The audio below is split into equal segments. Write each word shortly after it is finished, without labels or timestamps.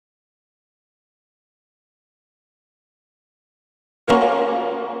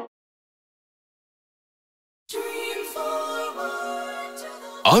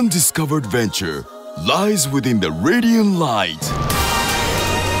undiscovered venture lies within the radiant light.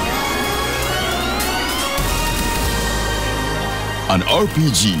 An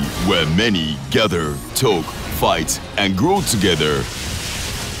RPG where many gather, talk, fight, and grow together.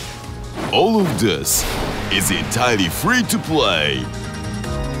 All of this is entirely free to play.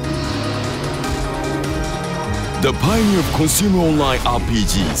 The pioneer of consumer online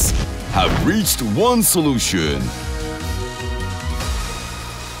RPGs have reached one solution.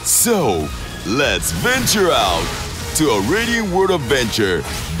 So, let's venture out to a radiant world of adventure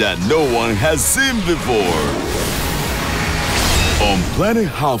that no one has seen before. On planet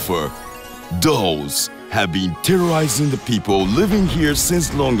Halfer, dolls have been terrorizing the people living here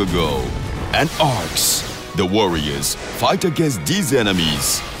since long ago. And orcs, the warriors, fight against these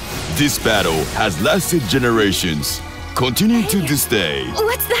enemies. This battle has lasted generations, continuing to this day.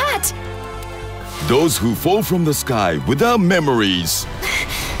 What's that? Those who fall from the sky without memories.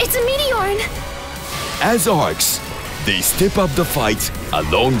 It's a meteor! As orcs, they step up the fight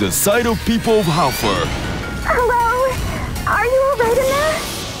along the side of people of Halfer. Hello? Are you all right in there?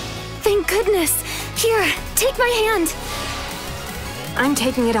 Thank goodness. Here, take my hand. I'm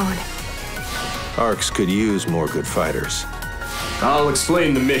taking it on. Arcs could use more good fighters. I'll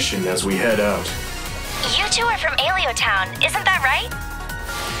explain the mission as we head out. You two are from Alio Town, isn't that right?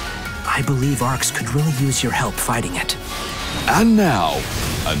 I believe Arcs could really use your help fighting it. And now,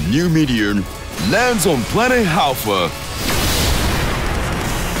 a new meteor lands on planet Halfer.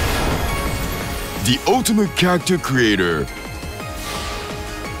 The ultimate character creator.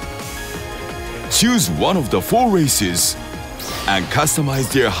 Choose one of the 4 races and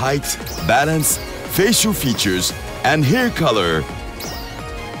customize their height, balance, facial features, and hair color.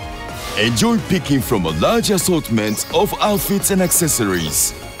 Enjoy picking from a large assortment of outfits and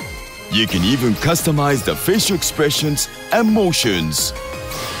accessories. You can even customize the facial expressions and motions.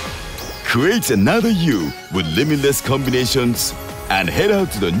 Create another you with limitless combinations and head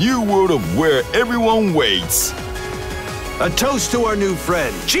out to the new world of where everyone waits. A toast to our new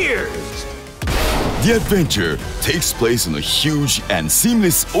friend. Cheers! The adventure takes place in a huge and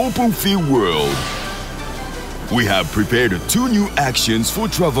seamless open field world. We have prepared 2 new actions for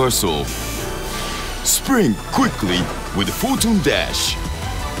traversal. Sprint quickly with Photon Dash.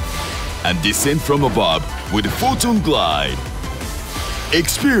 And descend from above with Photon Glide.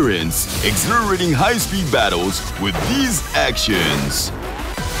 Experience exhilarating high-speed battles with these actions.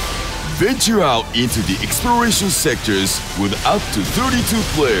 Venture out into the exploration sectors with up to 32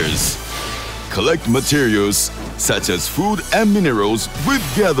 players. Collect materials such as food and minerals with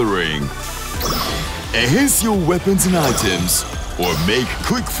gathering. Enhance your weapons and items or make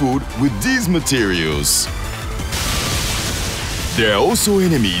quick food with these materials. There are also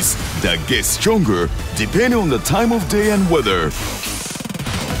enemies that get stronger depending on the time of day and weather.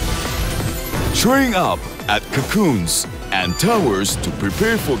 Train up at cocoons and towers to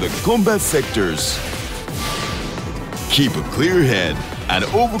prepare for the combat sectors. Keep a clear head and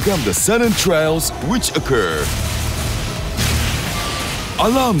overcome the sudden trials which occur.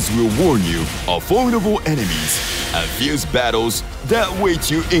 Alarms will warn you of formidable enemies and fierce battles that wait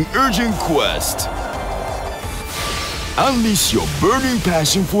you in urgent quest. Unleash your burning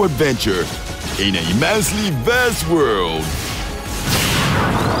passion for adventure in an immensely vast world.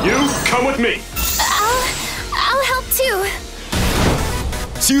 You come with me! I'll help too.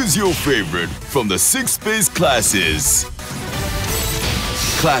 Choose your favorite from the 6 base classes.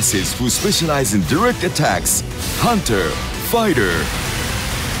 Classes who specialize in direct attacks, hunter, fighter.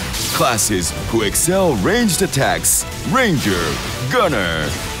 Classes who excel ranged attacks, ranger, gunner.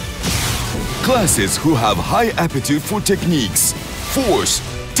 Classes who have high aptitude for techniques, force,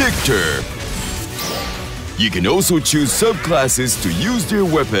 Tictor. You can also choose subclasses to use their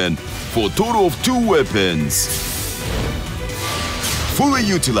weapon for a total of 2 weapons. Fully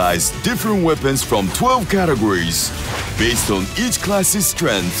utilize different weapons from 12 categories based on each class's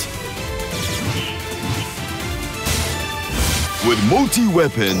strength. With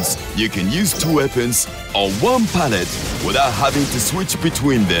multi-weapons, you can use 2 weapons on 1 palette without having to switch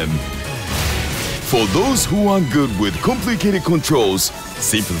between them. For those who aren't good with complicated controls,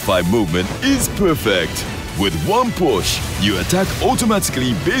 simplified movement is perfect. With 1 push, you attack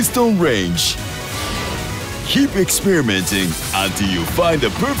automatically based on range. Keep experimenting until you find the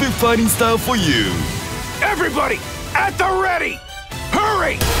perfect fighting style for you. Everybody, at the ready!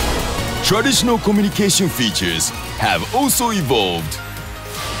 Hurry! Traditional communication features have also evolved.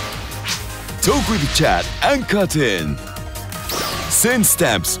 Talk with chat and cut in. Send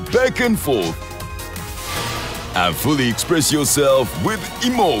stamps back and forth. And fully express yourself with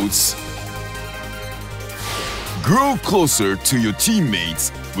emotes. Grow closer to your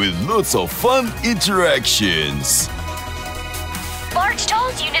teammates with lots of fun interactions. Large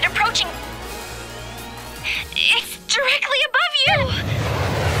dolls unit approaching. It's directly above you!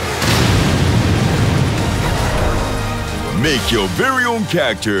 Make your very own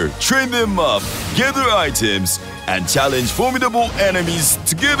character, train them up, gather items, and challenge formidable enemies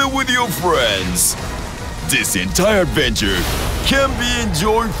together with your friends. This entire adventure can be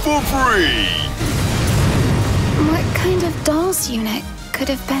enjoyed for free. What kind of dolls unit could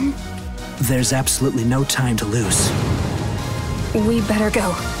have been? There's absolutely no time to lose. We better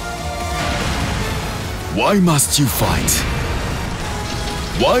go. Why must you fight?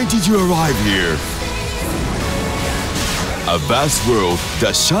 Why did you arrive here? A vast world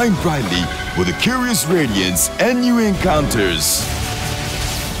that shines brightly with a curious radiance and new encounters.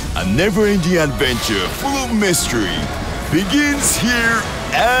 A never-ending adventure full of mystery begins here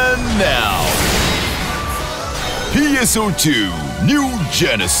and now. PSO2 New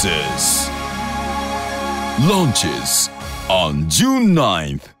Genesis launches on June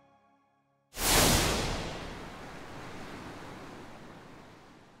 9th.